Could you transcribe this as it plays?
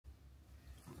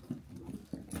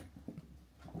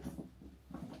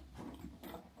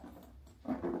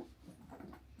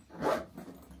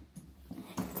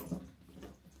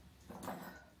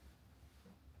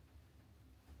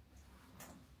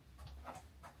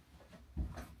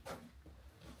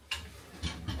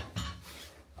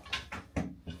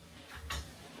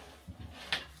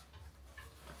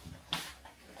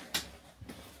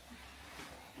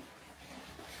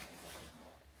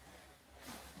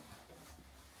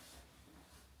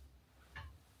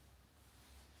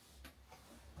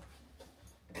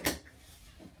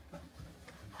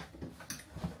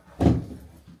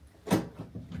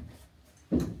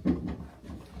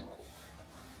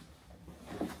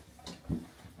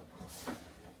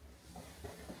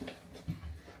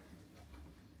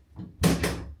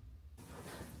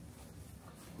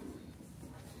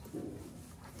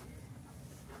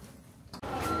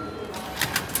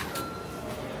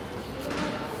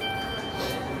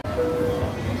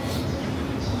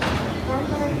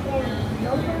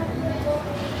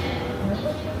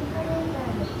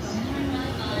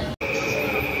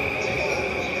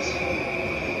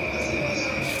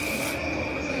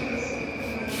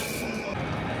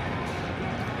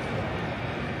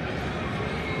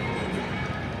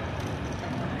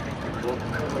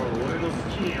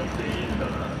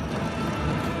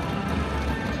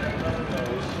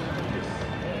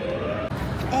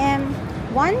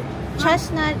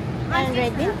chestnut and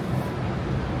red bean.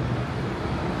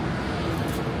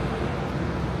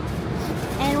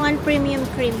 And one premium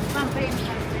cream. One premium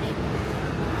cream.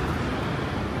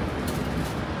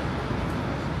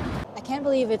 I can't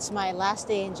believe it's my last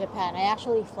day in Japan. I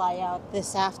actually fly out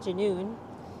this afternoon,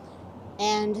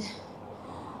 and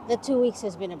the 2 weeks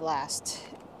has been a blast.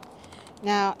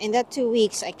 Now, in that 2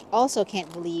 weeks, I also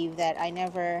can't believe that I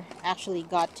never actually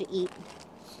got to eat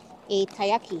a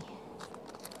taiyaki.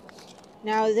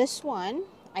 Now, this one,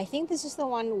 I think this is the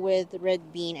one with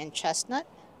red bean and chestnut.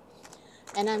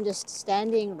 And I'm just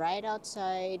standing right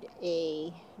outside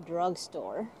a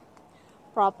drugstore,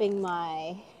 propping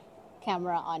my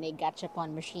camera on a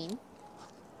gachapon machine.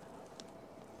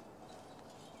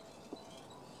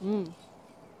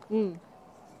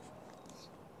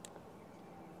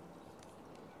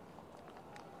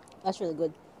 That's really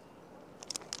good.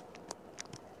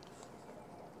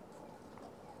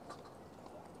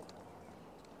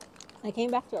 I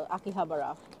came back to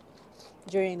Akihabara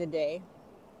during the day,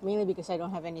 mainly because I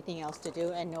don't have anything else to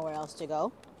do and nowhere else to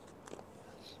go.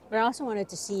 But I also wanted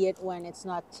to see it when it's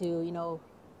not too,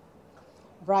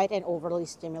 bright and overly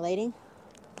stimulating.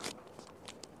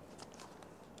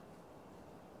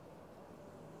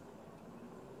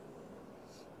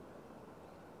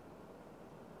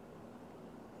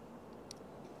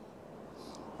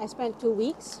 I spent 2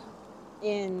 weeks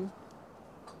in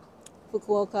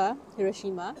Fukuoka,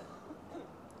 Hiroshima,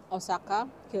 Osaka,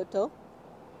 Kyoto,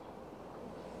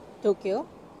 Tokyo.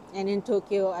 And in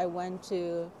Tokyo, I went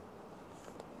to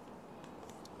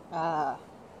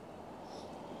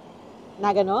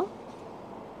Nagano,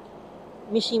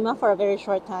 Mishima for a very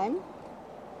short time,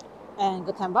 and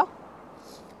Gotemba.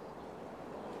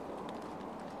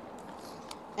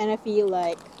 And I feel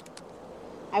like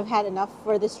I've had enough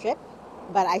for this trip,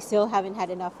 but I still haven't had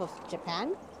enough of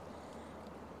Japan.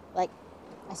 Like,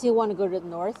 I still want to go to the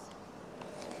north.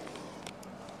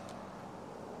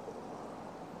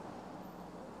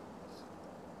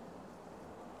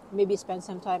 Maybe spend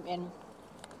some time in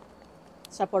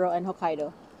Sapporo and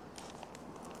Hokkaido.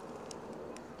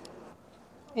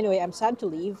 Anyway, I'm sad to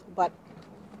leave, but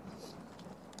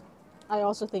I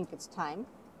also think it's time.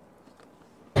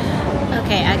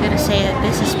 Okay, I gotta say that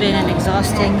this has been an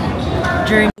exhausting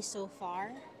journey so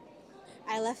far.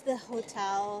 I left the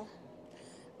hotel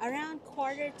around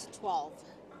 11:45,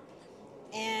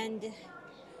 and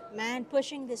man,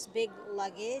 pushing this big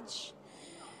luggage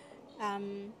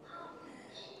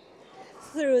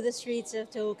through the streets of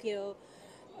Tokyo,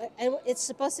 it's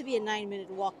supposed to be a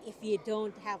 9-minute walk if you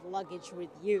don't have luggage with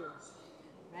you,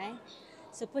 right?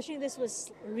 So pushing this was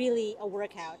really a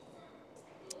workout.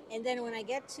 And then when I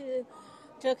get to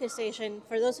Tokyo Station,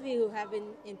 for those of you who have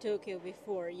been in Tokyo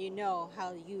before, you know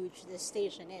how huge this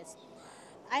station is.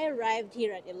 I arrived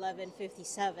here at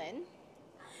 11:57.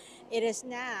 It is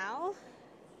now,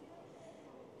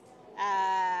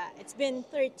 it's been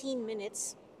 13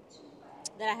 minutes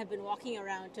that I have been walking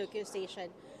around Tokyo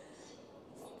Station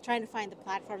trying to find the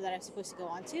platform that I'm supposed to go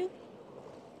onto.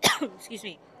 Excuse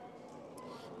me.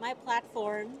 My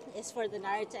platform is for the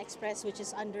Narita Express, which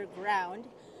is underground,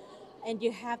 and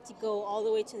you have to go all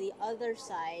the way to the other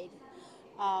side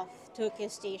of Tokyo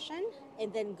Station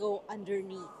and then go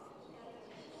underneath.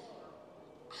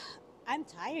 I'm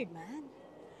tired, man.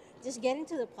 Just getting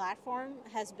to the platform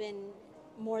has been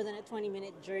more than a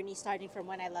 20-minute journey starting from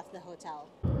when I left the hotel.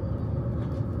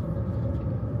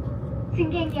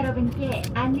 승객 여러분께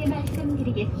안내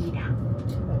말씀드리겠습니다.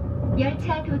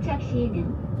 열차 도착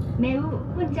시에는 매우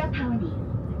혼잡하오니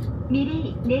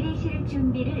미리 내리실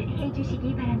준비를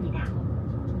해주시기 바랍니다.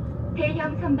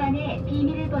 대형 선반의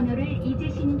비밀번호를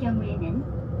잊으신 경우에는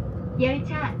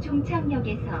열차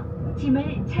종착역에서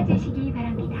짐을 찾으시기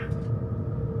바랍니다.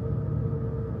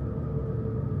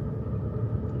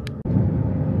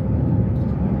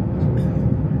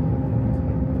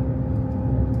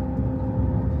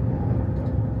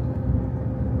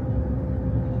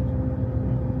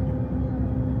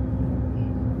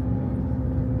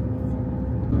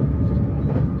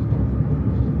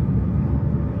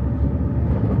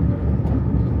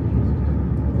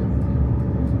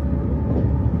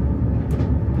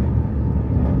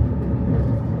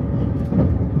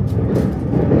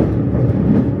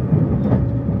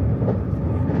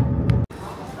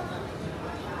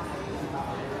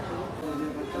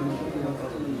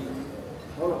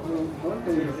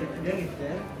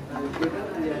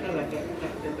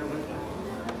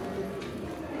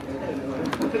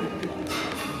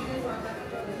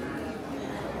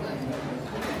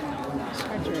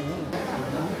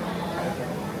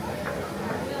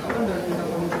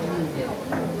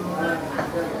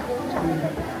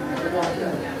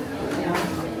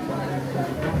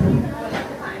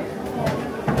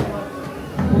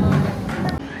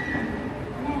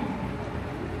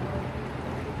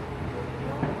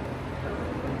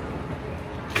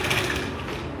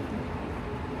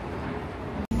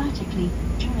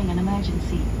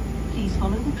 Please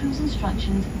follow the cruise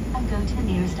instructions and go to the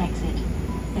nearest exit.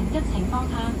 緊急情況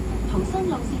下，逃生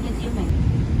路線嘅照明